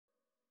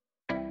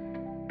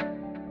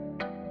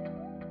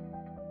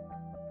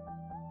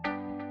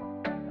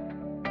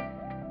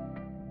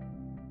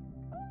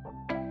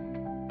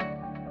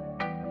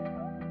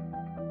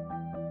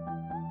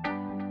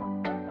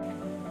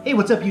Hey,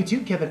 what's up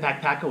YouTube? Kevin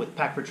Pack with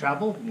Pack for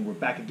Travel, and we're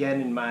back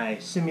again in my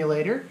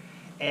simulator,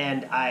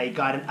 and I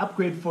got an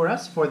upgrade for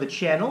us for the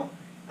channel.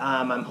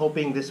 I'm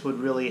hoping this would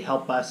really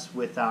help us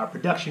with our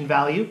production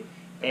value,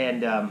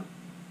 and I'm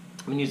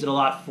going to use it a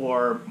lot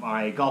for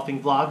my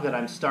golfing vlog that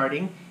I'm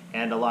starting,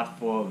 and a lot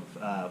for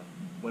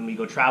when we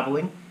go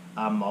traveling.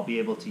 I'll be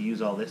able to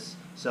use all this.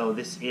 So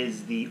this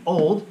is the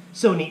old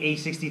Sony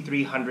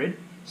A6300.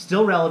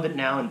 Still relevant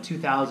now in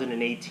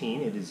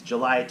 2018. It is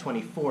July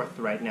 24th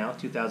right now,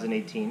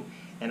 2018.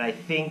 And I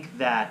think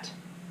that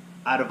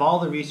out of all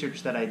the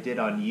research that I did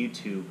on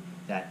YouTube,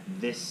 that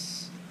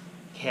this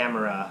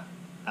camera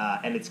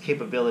and its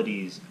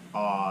capabilities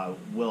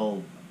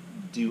will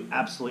do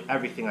absolutely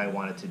everything I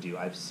want it to do.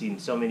 I've seen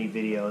so many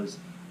videos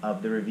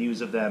of the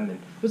reviews of them, and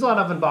there's a lot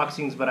of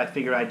unboxings, but I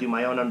figure I'd do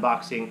my own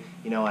unboxing.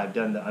 You know, I've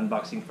done the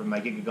unboxing for my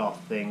Giga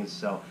Golf things,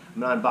 so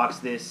I'm going to unbox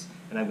this,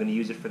 and I'm going to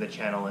use it for the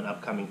channel and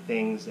upcoming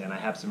things, and I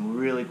have some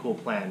really cool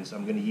plans.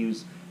 I'm going to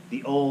use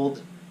the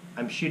old,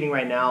 I'm shooting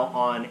right now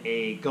on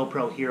a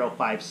GoPro Hero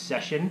 5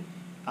 Session,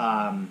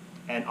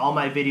 and all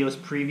my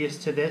videos previous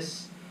to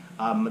this,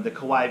 the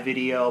Kauai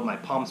video, my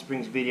Palm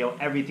Springs video,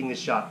 everything is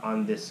shot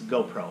on this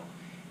GoPro.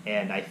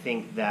 And I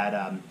think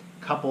that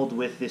coupled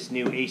with this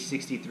new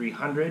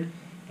A6300,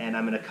 and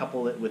I'm going to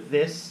couple it with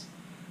this,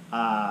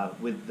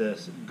 with the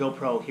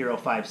GoPro Hero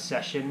 5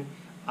 Session,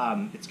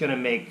 it's going to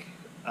make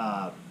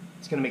the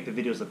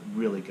videos look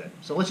really good.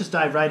 So let's just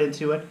dive right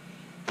into it.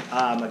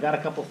 I got a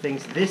couple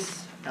things.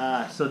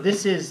 So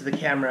this is the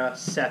camera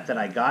set that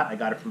I got. I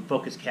got it from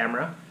Focus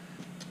Camera.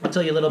 I'll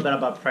tell you a little bit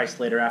about the price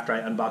later after I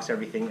unbox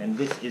everything. And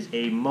this is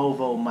a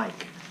Movo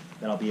mic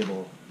that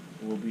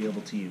we'll be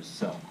able to use.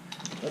 So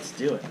let's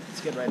do it.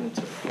 Let's get right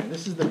into it. And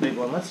this is the big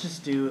one. Let's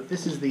just do.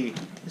 This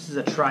is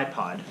a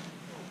tripod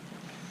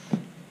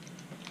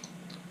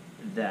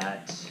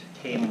that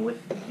came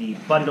with the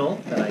bundle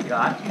that I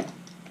got.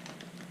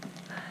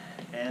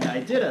 And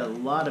I did a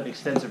lot of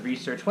extensive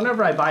research.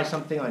 Whenever I buy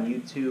something on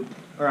YouTube,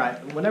 or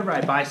whenever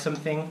I buy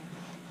something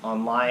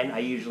online, I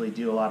usually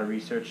do a lot of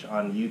research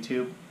on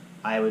YouTube.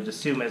 I would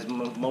assume, as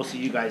most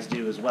of you guys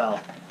do as well.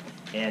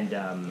 And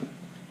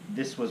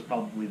this was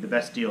probably the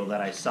best deal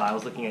that I saw. I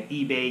was looking at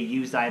eBay,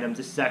 used items.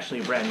 This is actually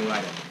a brand new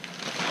item.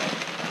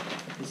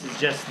 This is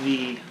just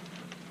the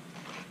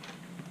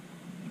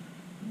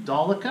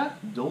Dolica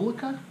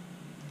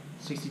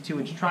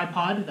 62-inch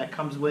tripod that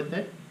comes with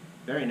it.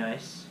 Very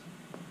nice.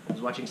 I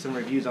was watching some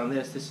reviews on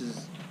this. This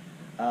is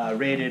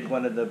rated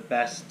one of the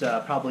best,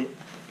 probably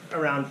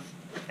around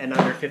and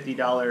under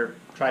 $50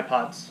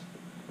 tripods.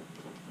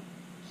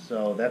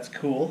 So that's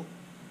cool.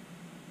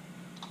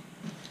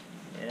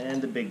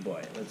 And the big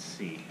boy. Let's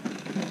see.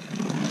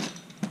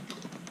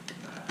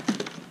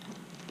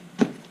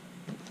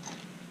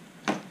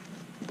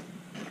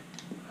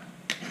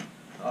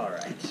 All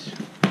right.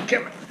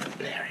 Come on.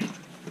 There.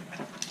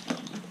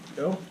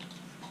 Go.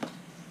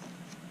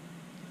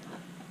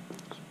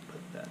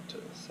 Put that to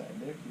the side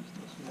there. Can you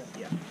still see that?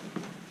 Yeah.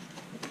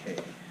 Okay.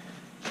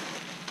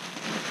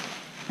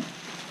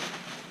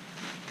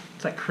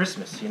 It's like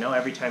Christmas, you know,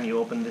 every time you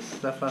open this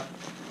stuff up.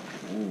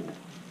 Ooh.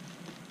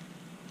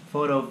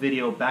 Photo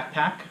video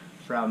backpack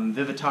from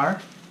Vivitar.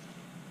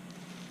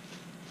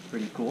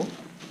 Pretty cool.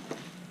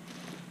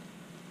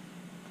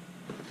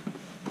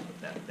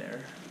 Put that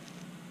there.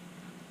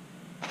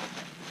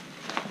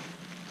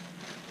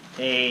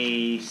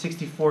 A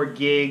 64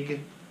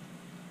 gig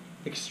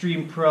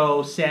Extreme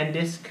Pro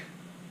SanDisk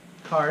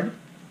card.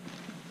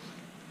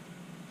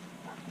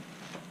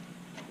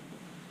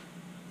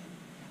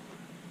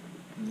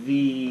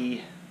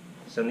 The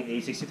Sony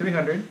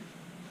A6300.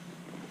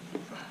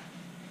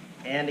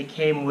 And it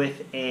came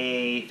with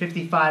a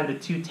 55 to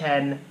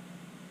 210.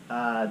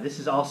 This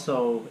is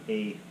also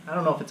a, I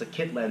don't know if it's a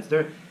kit lens.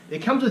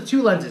 It comes with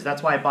two lenses.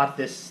 That's why I bought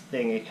this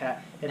thing. It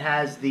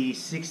has the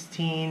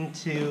 16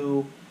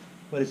 to,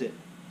 what is it?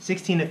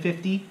 16 to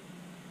 50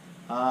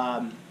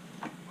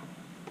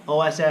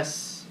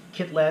 OSS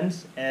kit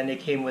lens, and it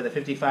came with a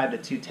 55 to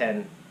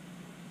 210.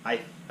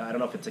 I don't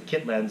know if it's a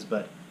kit lens,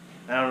 but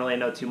I don't really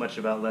know too much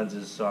about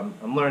lenses, so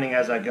I'm learning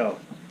as I go.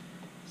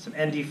 Some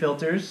ND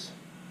filters.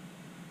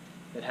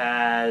 It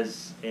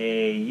has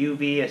a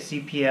UV, a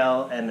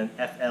CPL, and an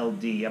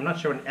FLD. I'm not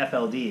sure what an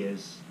FLD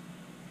is,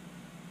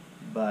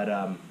 but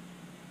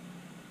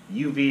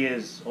UV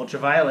is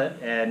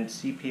ultraviolet, and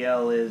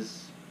CPL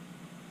is,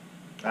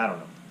 I don't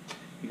know.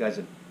 You guys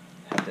would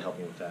have to help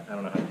me with that. I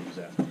don't know how to use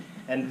that.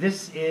 And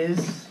this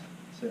is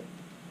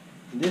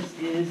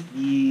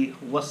the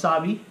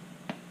Wasabi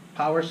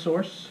power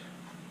source.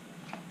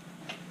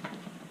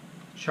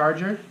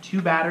 Charger,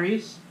 2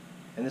 batteries.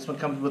 And this one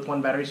comes with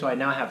 1 battery, so I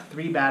now have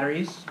 3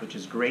 batteries, which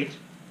is great.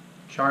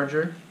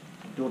 Charger,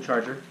 dual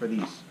charger for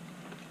these.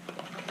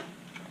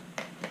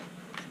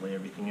 Let's lay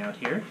everything out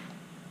here.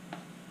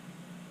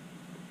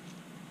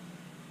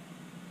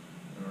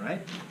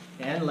 Alright,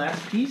 and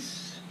last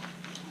piece.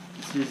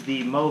 This is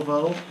the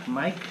Movo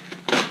mic.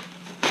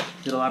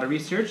 Did a lot of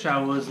research.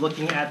 I was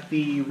looking at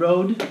the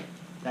Rode,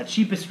 that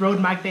cheapest Rode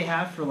mic they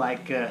have for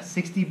like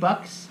 60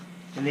 bucks,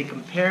 and they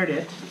compared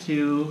it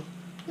to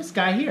this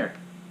guy here.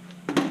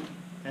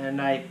 And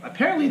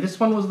apparently this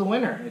one was the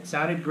winner. It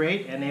sounded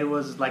great, and it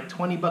was like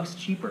 20 bucks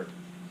cheaper.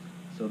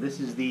 So this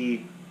is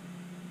the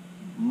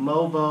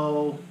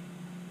Movo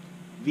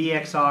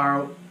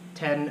VXR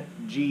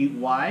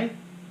 10GY.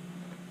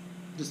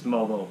 Just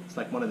Movo. It's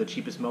like one of the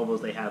cheapest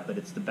Movos they have, but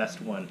it's the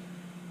best one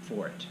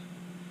for it.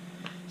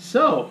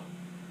 So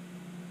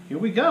here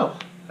we go.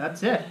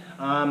 That's it.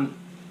 I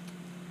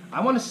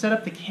want to set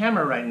up the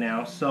camera right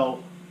now,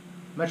 so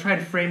I'm going to try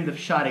to frame the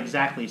shot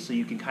exactly so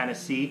you can kind of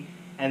see.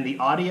 And the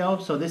audio,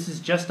 so this is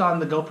just on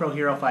the GoPro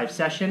Hero 5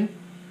 session.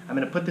 I'm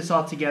going to put this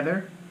all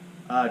together,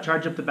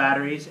 charge up the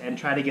batteries, and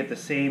try to get the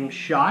same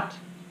shot.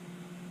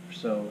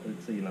 So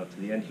it's, you know,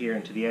 to the end here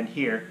and to the end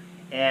here.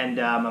 And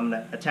I'm going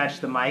to attach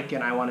the mic,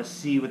 and I want to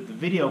see what the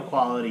video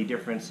quality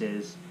difference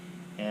is,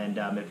 and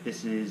if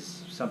this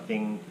is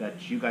something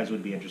that you guys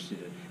would be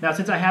interested in. Now,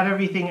 since I have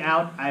everything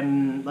out,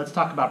 let's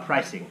talk about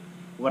pricing,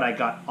 what I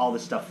got all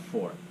this stuff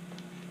for.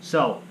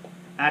 So,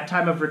 at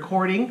time of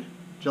recording,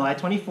 July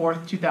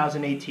 24th,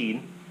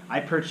 2018, I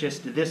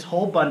purchased this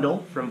whole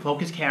bundle from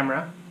Focus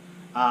Camera.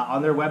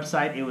 On their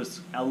website, it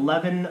was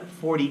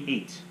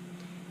 $11.48.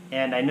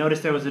 And I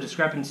noticed there was a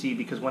discrepancy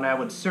because when I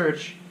would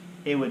search,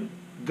 it would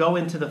go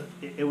into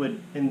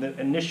in the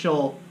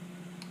initial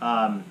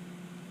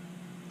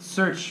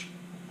search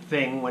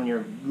thing, when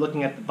you're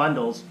looking at the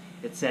bundles,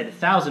 it said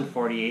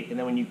 $1,048, and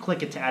then when you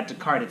click it to add to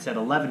cart, it said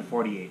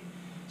 $11.48.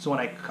 So when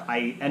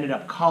I ended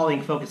up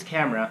calling Focus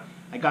Camera,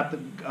 I got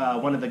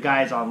one of the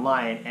guys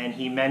online, and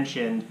he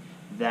mentioned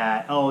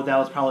that, oh, that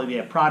was probably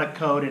a product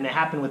code, and it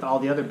happened with all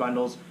the other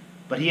bundles,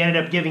 but he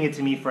ended up giving it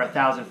to me for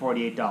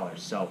 $1,048.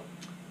 So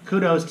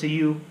kudos to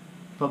you,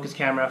 Focus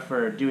Camera,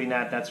 for doing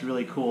that. That's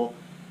really cool.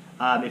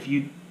 If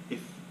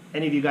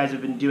any of you guys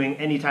have been doing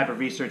any type of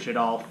research at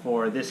all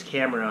for this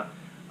camera,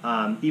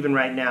 even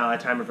right now at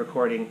time of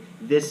recording,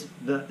 just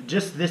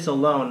this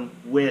alone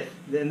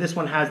and this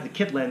one has the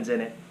kit lens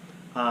in it.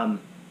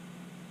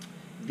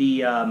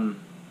 The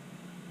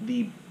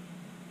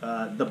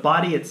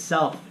body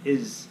itself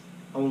is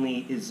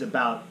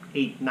about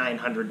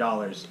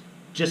 $800–900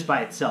 just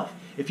by itself.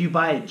 If you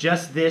buy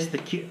just this, the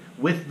kit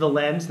with the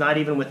lens, not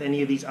even with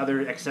any of these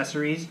other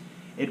accessories,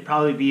 it'd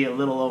probably be a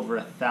little over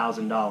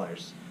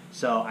 $1,000.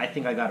 So I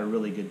think I got a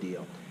really good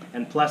deal.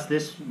 And plus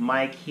this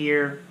mic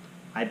here,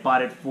 I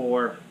bought it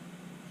for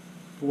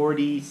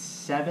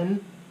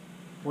 $47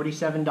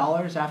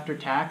 after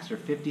tax, or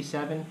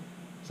 $57,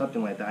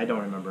 something like that. I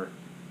don't remember.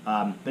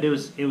 But it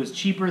was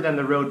cheaper than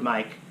the Rode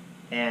mic,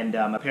 and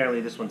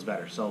apparently this one's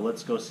better. So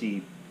let's go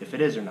see if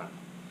it is or not.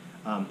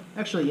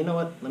 Actually, you know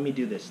what? Let me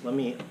do this. Let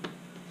me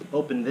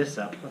open this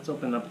up. Let's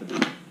open up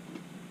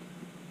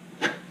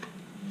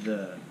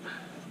the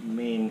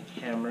main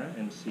camera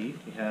and see.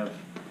 We have,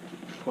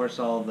 of course,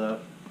 all the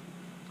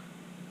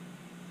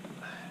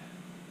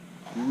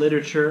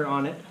literature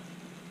on it.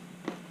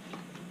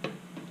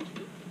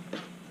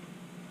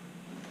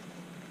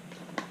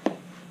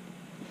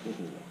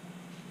 Ooh.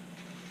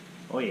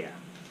 Oh yeah.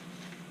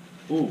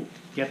 Ooh,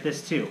 get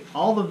this too.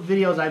 All the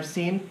videos I've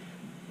seen,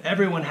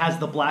 everyone has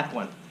the black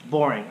one.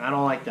 Boring. I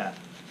don't like that.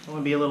 I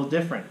want to be a little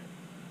different.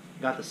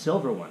 Got the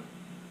silver one.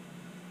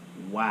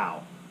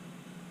 Wow.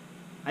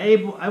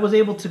 I was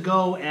able to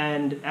go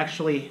and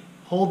actually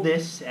hold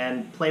this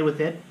and play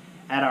with it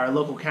at our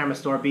local camera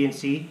store,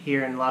 B&C,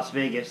 here in Las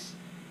Vegas,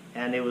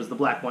 and it was the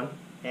black one.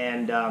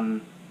 And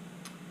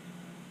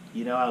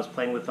you know, I was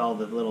playing with all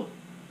the little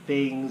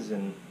things,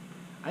 and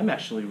I'm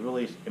actually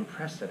really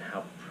impressed at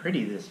how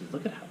pretty this is.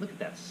 Look at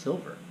that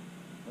silver.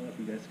 I don't know if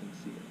you guys can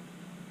see it.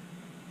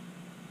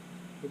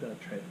 Maybe I'll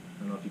try. I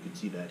don't know if you can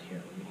see that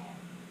here. Let me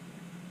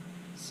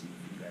see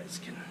if you guys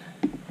can.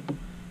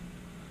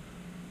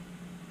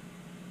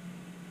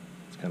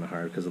 It's kind of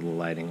hard because of the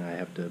lighting. I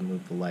have to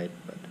move the light,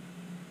 but.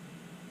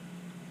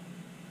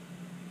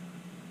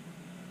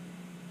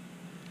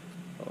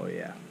 Oh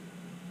yeah,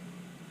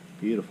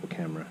 beautiful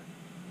camera.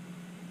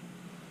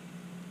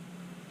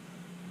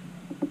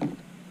 Bring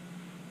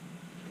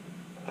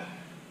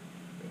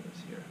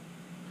this here.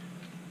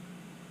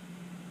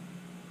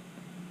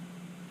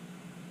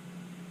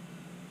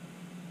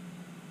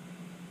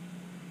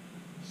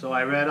 So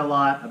I read a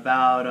lot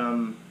about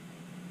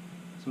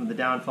some of the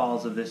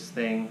downfalls of this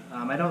thing.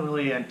 I don't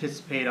really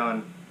anticipate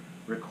on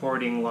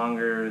recording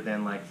longer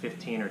than like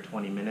 15 or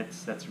 20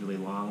 minutes. That's really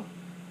long.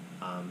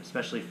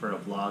 Especially for a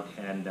vlog,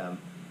 and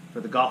for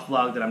the golf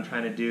vlog that I'm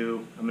trying to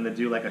do, I'm going to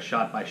do like a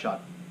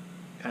shot-by-shot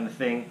kind of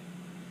thing.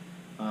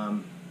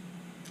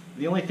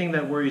 The only thing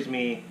that worries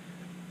me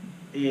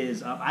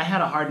is I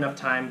had a hard enough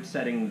time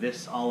setting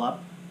this all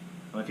up.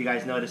 If you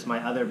guys noticed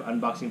my other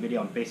unboxing video,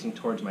 I'm facing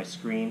towards my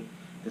screen.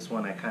 This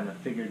one I kind of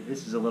figured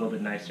this is a little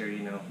bit nicer, you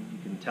know, you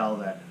can tell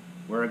that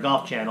we're a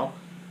golf channel.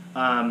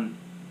 But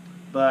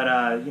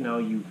you know,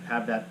 you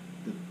have the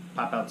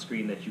pop-out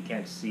screen that you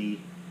can't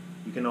see.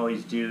 You can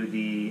always do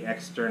the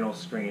external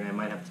screen. I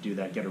might have to do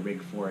that, get a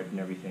rig for it and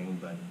everything,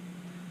 but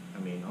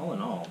I mean, all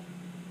in all,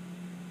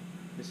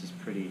 this is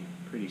pretty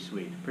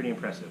sweet, pretty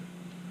impressive.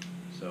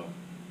 So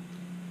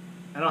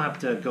I don't have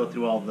to go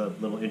through all the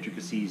little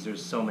intricacies.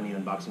 There's so many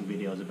unboxing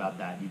videos about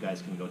that you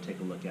guys can go take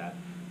a look at.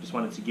 Just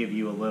wanted to give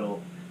you a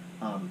little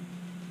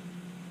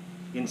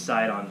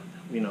insight on,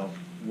 you know,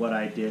 what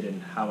I did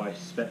and how I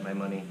spent my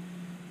money.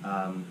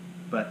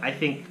 But I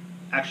think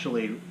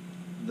actually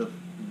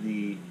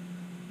the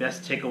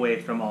best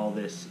takeaway from all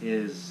this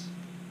is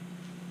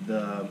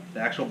the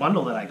actual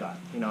bundle that I got.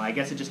 You know, I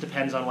guess it just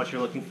depends on what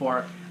you're looking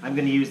for. I'm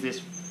going to use this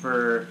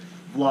for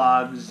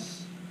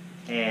vlogs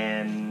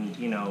and,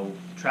 you know,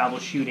 travel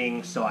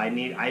shooting. So I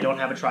don't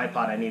have a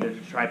tripod. I needed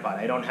a tripod.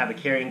 I don't have a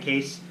carrying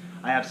case.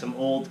 I have some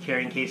old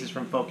carrying cases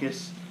from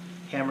Focus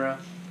camera,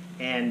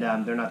 and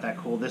they're not that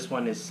cool. This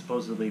one is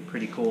supposedly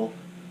pretty cool.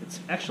 It's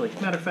actually,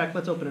 matter of fact,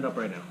 let's open it up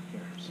right now.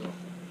 Here, so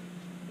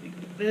we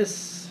got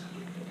this.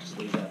 Just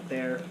leave that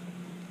there.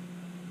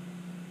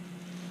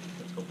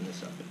 Let's open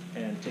this up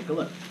and take a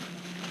look.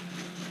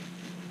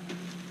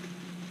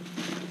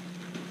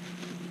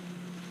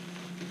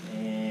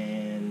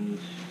 And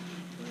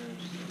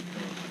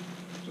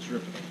just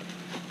rip it open.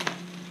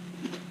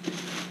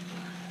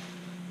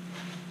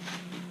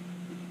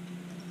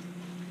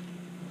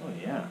 Oh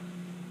yeah.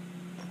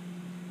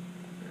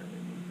 Let me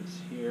move this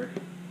here.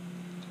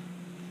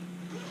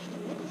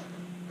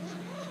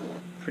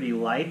 Pretty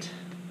light.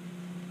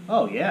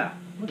 Oh yeah,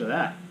 look at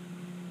that.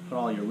 Put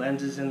all your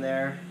lenses in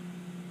there.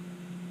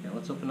 Yeah,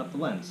 let's open up the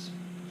lens.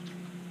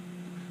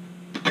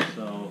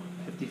 So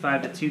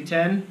 55 to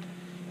 210.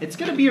 It's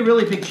going to be a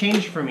really big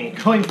change for me,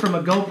 going from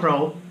a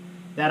GoPro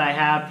that I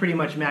have pretty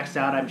much maxed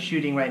out. I'm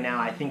shooting right now,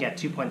 I think, at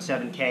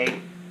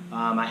 2.7K.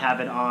 I have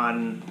it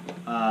on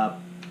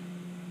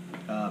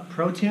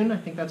Pro Tune, I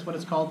think that's what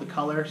it's called, the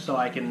color, so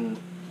I can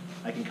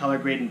color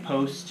grade and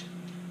post.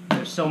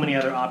 There's so many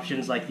other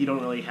options, like you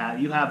don't really have.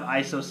 You have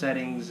ISO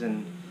settings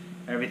and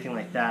everything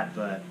like that,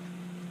 but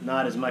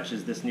not as much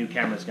as this new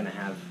camera's going to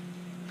have.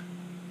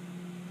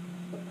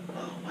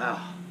 Oh, wow.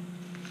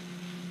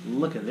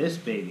 Look at this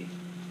baby.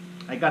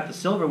 I got the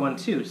silver one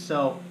too,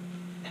 so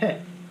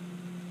hey,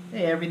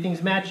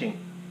 everything's matching.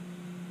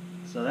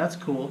 So that's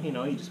cool. You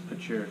know, you just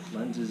put your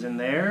lenses in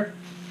there.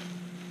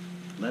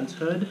 Lens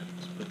hood,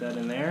 just put that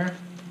in there.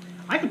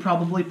 I could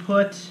probably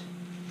put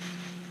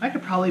the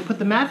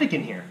Mavic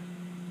in here.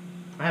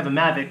 I have a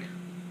Mavic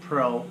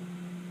Pro,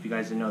 if you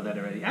guys didn't know that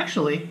already.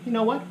 Actually, you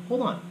know what?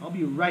 Hold on. I'll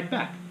be right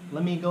back.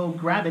 Let me go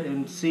grab it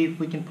and see if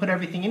we can put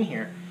everything in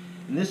here.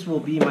 And this will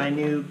be my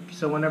new,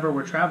 so whenever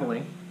we're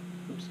traveling,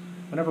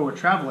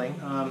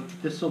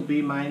 this will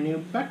be my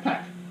new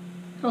backpack.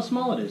 Look how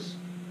small it is.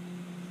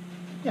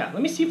 Yeah,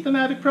 let me see if the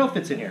Mavic Pro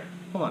fits in here.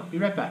 Hold on, be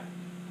right back.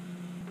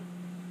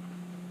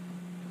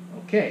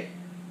 Okay.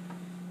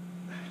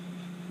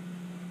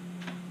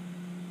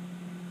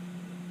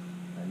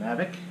 My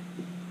Mavic.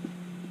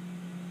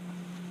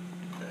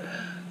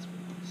 Let's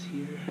put this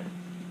here.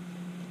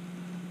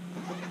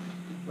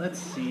 Let's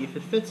see if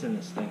it fits in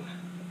this thing.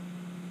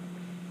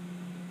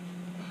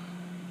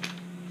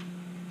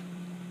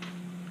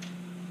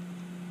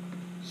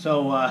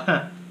 So,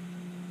 I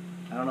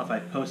don't know if I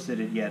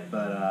posted it yet,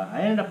 but I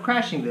ended up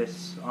crashing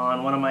this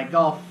on one of my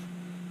golf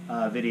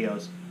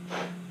videos.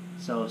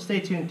 So stay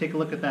tuned, take a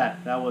look at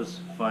that. That was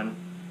fun.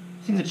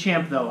 This thing's a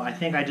champ though. I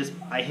think I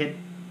hit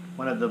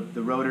one of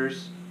the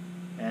rotors,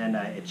 and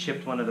it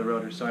chipped one of the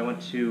rotors. So I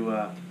went to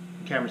the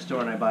camera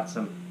store and I bought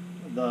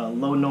the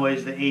low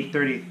noise, the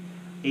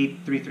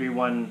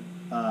 8331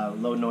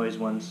 low noise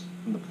ones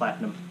from the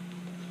Platinum.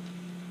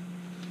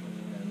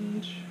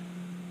 And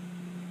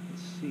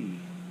let's see.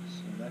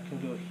 So that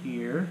can go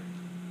here.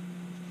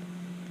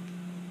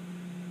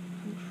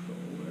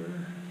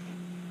 Controller,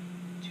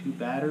 2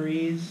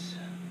 batteries,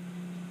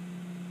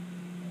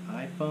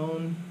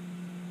 iPhone.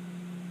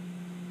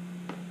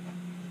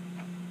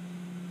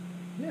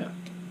 Yeah,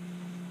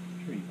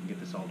 sure you can get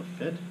this all to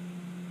fit.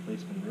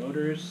 Replacement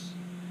rotors,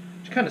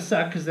 which kind of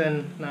suck because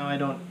then now I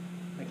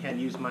can't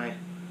use my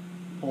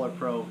Polar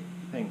Pro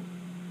thing.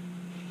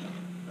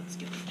 Let's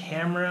get the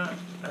camera.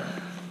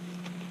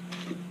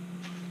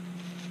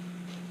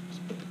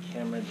 Just put the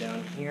camera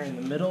down here in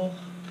the middle.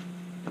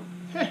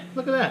 Hey,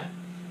 look at that.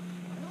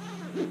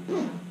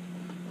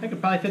 I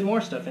could probably fit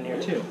more stuff in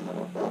here too.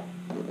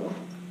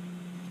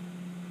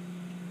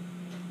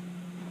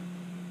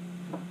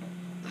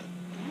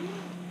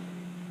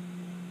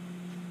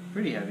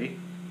 Pretty heavy.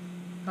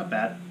 Not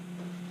bad.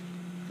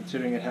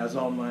 Considering it has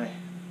all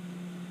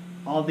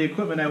the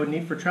equipment I would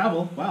need for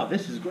travel. Wow,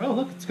 this is, oh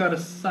look, it's got a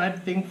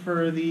side thing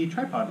for the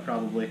tripod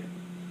probably.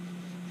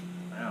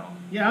 Wow.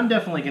 Yeah, I'm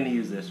definitely going to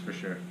use this for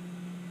sure.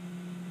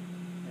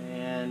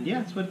 And yeah,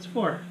 that's what it's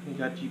for. You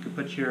could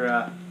put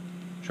your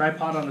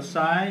tripod on the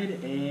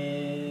side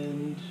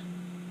and,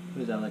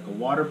 what is that, like a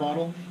water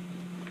bottle?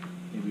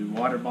 Maybe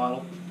water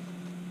bottle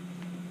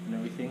and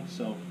everything.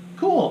 So,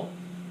 cool!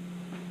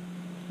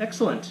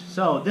 Excellent.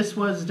 So this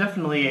was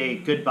definitely a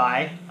good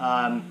buy.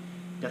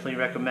 Definitely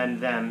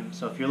recommend them.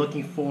 So if you're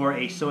looking for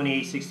a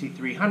Sony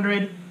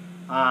A6300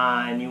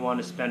 and you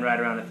want to spend right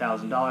around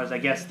 $1,000, I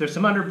guess there's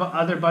some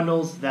other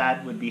bundles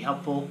that would be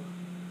helpful.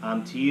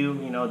 to you.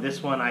 You know,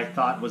 this one I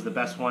thought was the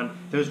best one.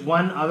 There's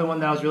one other one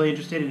that I was really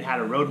interested in, had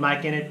a Rode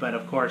mic in it, but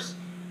of course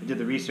I did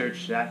the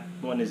research, that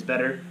one is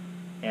better,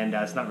 and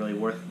it's not really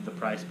worth the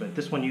price. But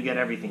this one, you get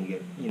everything. You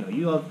get, you know,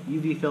 you have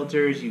UV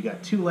filters, you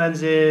got 2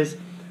 lenses,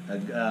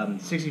 a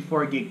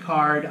 64 gig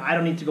card. I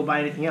don't need to go buy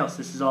anything else.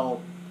 This is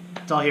all,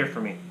 it's all here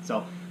for me.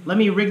 So let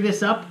me rig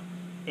this up,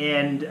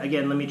 and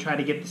again, let me try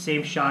to get the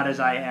same shot as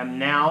I am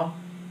now,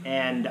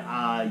 and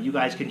you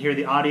guys can hear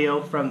the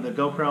audio from the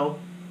GoPro,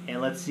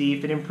 and let's see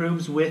if it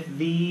improves with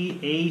the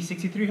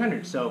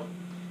A6300. So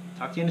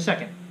talk to you in a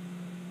second.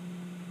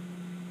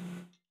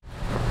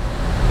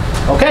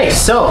 Okay,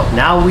 so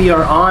now we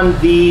are on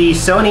the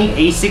Sony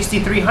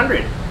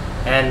A6300,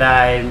 and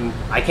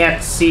I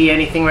can't see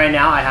anything right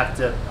now.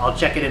 I'll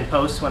check it in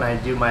post when I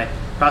do my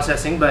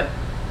processing, but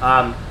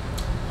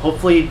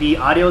hopefully the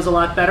audio is a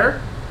lot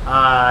better.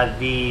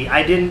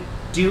 I didn't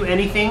do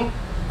anything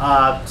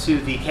to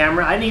the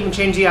camera. I didn't even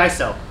change the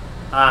ISO.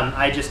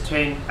 I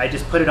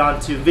just put it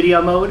onto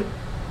video mode,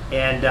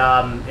 and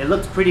it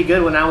looked pretty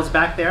good when I was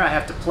back there. I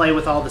have to play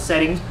with all the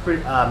settings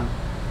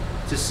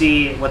to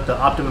see what the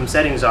optimum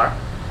settings are,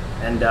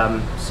 and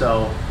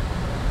so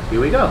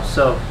here we go.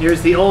 So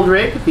here's the old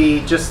rig,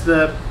 just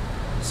the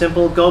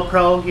simple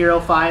GoPro Hero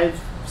 5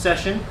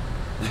 session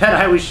that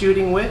I was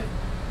shooting with,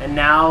 and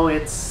now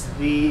it's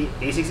the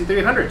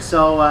A6300.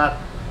 So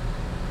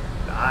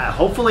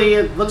hopefully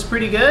it looks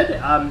pretty good.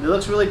 It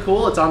looks really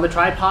cool. It's on the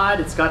tripod.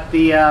 It's got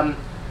the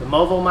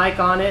Movo mic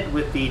on it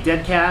with the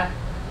dead cat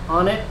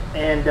on it,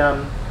 and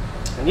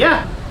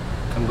yeah,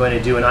 I'm going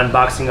to do an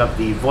unboxing of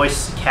the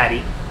Voice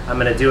Caddie. I'm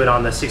going to do it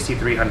on the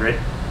 6300.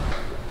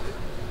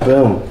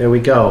 Boom, there we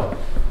go.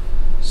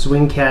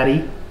 Swing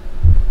Caddie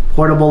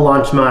Portable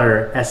Launch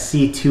Monitor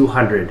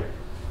SC200.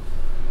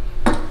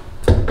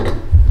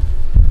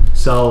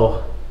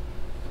 So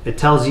it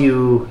tells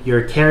you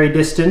your carry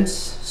distance,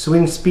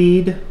 swing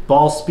speed,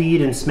 ball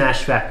speed, and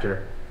smash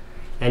factor.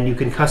 And you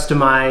can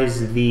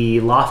customize the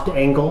loft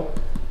angle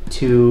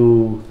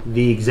to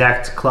the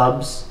exact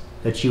clubs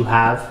that you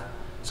have.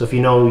 So if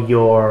you know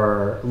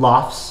your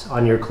lofts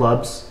on your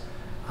clubs,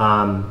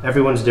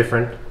 everyone's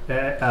different.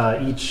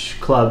 Each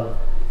club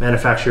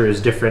manufacturer is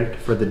different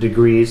for the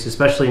degrees,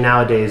 especially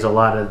nowadays. A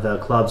lot of the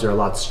clubs are a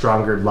lot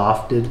stronger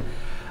lofted.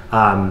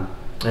 And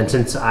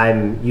since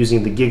I'm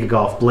using the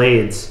Gigagolf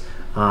blades,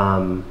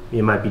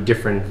 it might be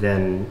different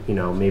than, you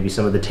know, maybe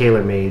some of the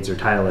TaylorMades or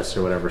Titleists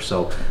or whatever.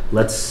 So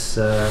let's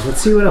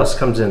see what else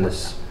comes in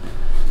this.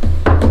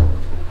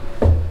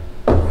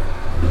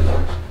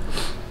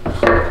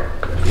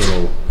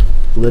 Little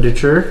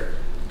literature.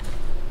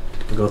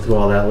 We'll go through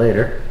all that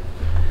later.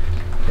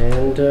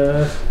 And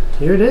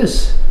here it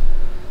is,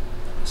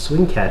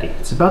 Swing Caddie.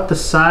 It's about the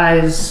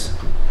size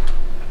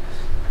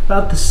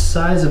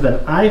of an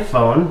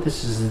iPhone.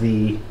 This is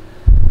the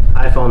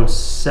iPhone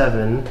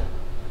 7.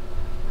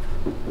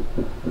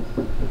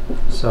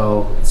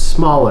 So it's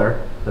smaller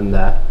than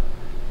that.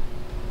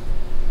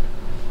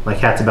 My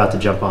cat's about to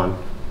jump on.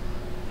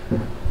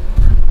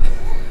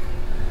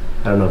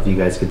 I don't know if you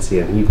guys can see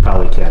him. You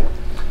probably can.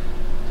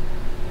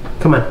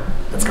 Come on,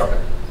 let's go.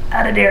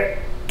 Out of there.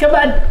 Come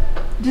on.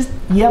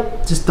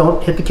 Just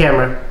don't hit the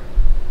camera.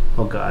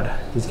 Oh God,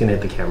 he's gonna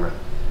hit the camera.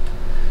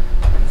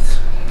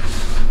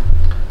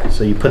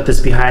 So you put this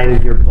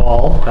behind your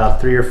ball about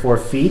 3 or 4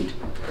 feet.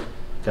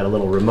 Got a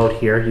little remote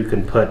here. You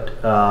can put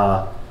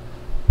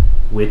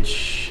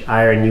which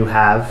iron you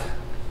have.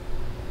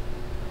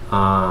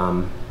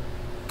 I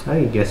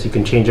guess you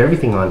can change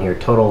everything on here.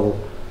 Total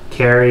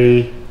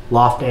carry,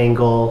 loft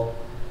angle,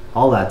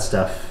 all that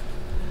stuff.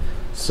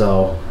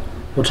 So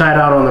we'll try it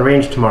out on the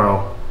range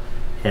tomorrow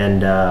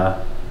and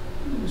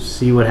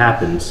see what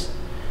happens.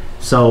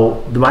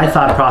 So my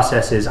thought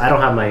process is, I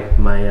don't have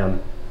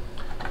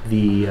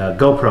the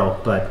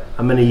GoPro, but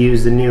I'm going to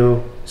use the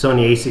new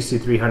Sony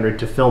A6300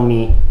 to film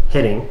me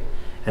hitting,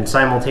 and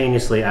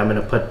simultaneously I'm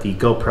going to put the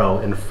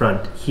GoPro in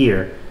front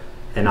here,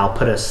 and I'll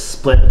put a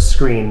split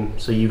screen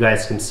so you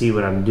guys can see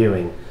what I'm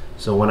doing.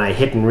 So when I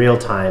hit in real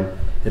time,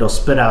 it'll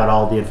spit out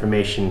all the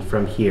information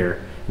from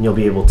here, and you'll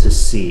be able to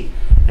see.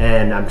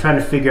 And I'm trying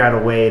to figure out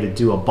a way to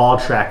do a ball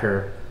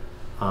tracker.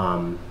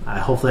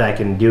 Hopefully I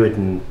can do it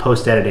in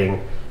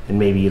post-editing and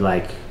maybe,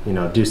 like, you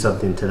know, do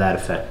something to that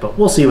effect, but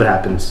we'll see what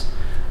happens.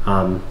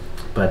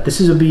 But this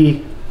will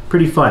be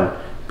pretty fun,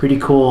 pretty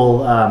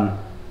cool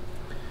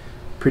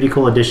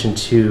addition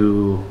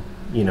to,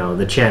 you know,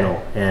 the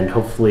channel, and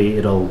hopefully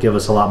it'll give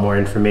us a lot more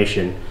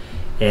information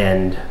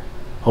and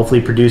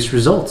hopefully produce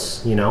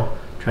results. You know,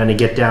 trying to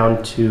get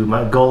down to,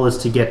 my goal is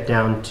to get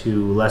down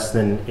to less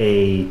than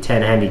a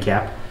 10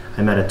 handicap.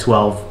 I'm at a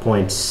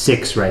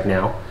 12.6 right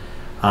now,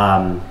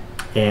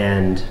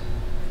 and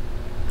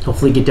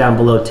hopefully get down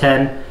below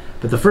 10.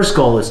 But the first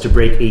goal is to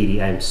break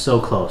 80. I'm so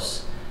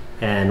close.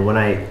 And when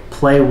I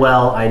play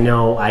well, I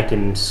know I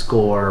can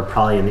score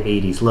probably in the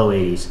 80s, low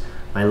 80s.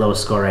 My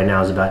lowest score right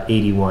now is about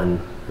 81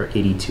 or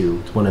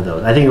 82. It's one of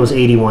those. I think it was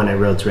 81 at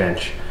Rhodes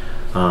Ranch.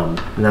 And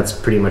that's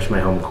pretty much my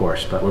home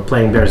course. But we're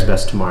playing Bears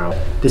Best tomorrow.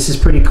 This is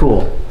pretty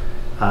cool.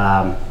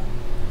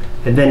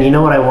 And then you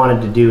know what I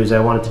wanted to do is I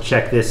wanted to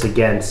check this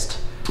against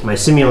my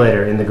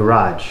simulator in the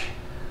garage.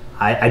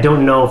 I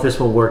don't know if this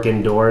will work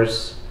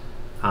indoors.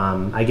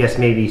 I guess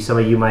maybe some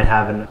of you might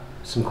have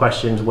some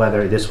questions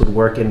whether this would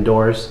work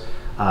indoors.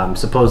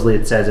 Supposedly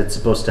it says it's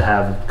supposed to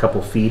have a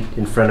couple feet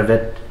in front of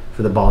it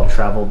for the ball to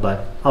travel,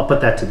 but I'll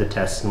put that to the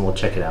test and we'll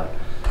check it out.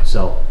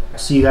 So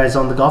see you guys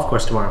on the golf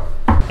course tomorrow.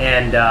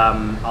 And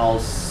I'll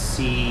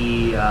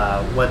see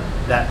what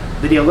that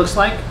video looks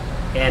like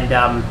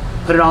and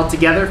put it all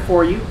together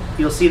for you.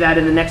 You'll see that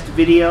in the next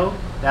video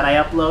that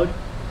I upload.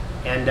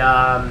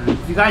 And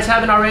if you guys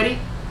haven't already,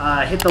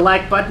 hit the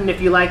like button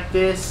if you like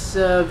this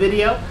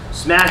video.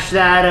 Smash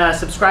that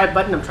subscribe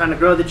button. I'm trying to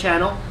grow the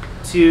channel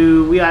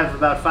to, we have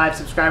about 5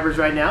 subscribers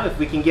right now. If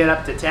we can get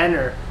up to 10,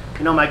 or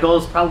you know, my goal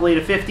is probably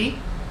to 50,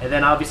 and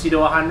then obviously to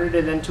 100,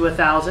 and then to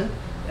 1,000.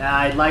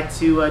 I'd like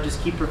to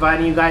just keep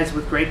providing you guys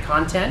with great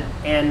content,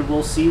 and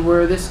we'll see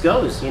where this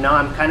goes. You know,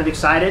 I'm kind of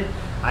excited.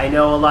 I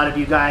know a lot of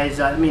you guys,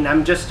 I mean,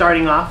 I'm just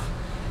starting off,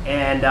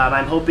 and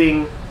I'm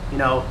hoping, you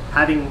know,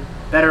 having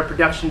better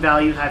production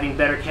value, having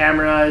better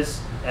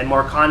cameras, and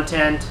more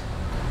content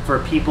for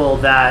people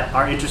that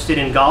are interested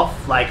in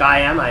golf like I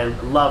am. I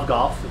love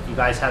golf, if you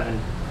guys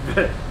haven't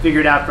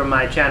figured out from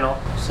my channel.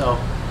 So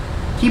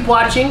keep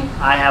watching.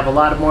 I have a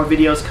lot of more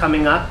videos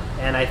coming up,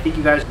 and I think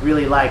you guys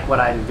really like what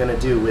I'm gonna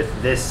do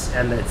with this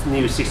and the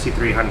new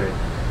 6300.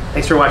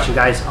 Thanks for watching,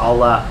 guys.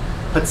 I'll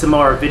put some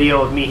more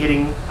video of me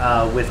hitting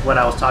with what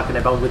I was talking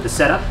about with the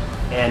setup,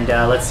 and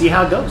let's see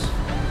how it goes.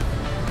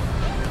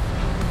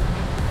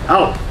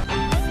 Oh!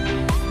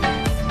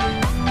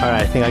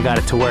 Alright, I think I got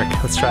it to work.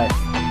 Let's try it.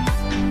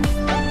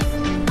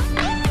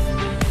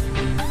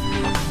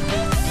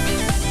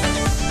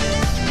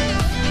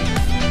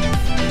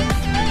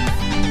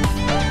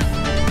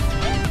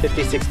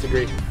 56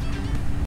 degrees.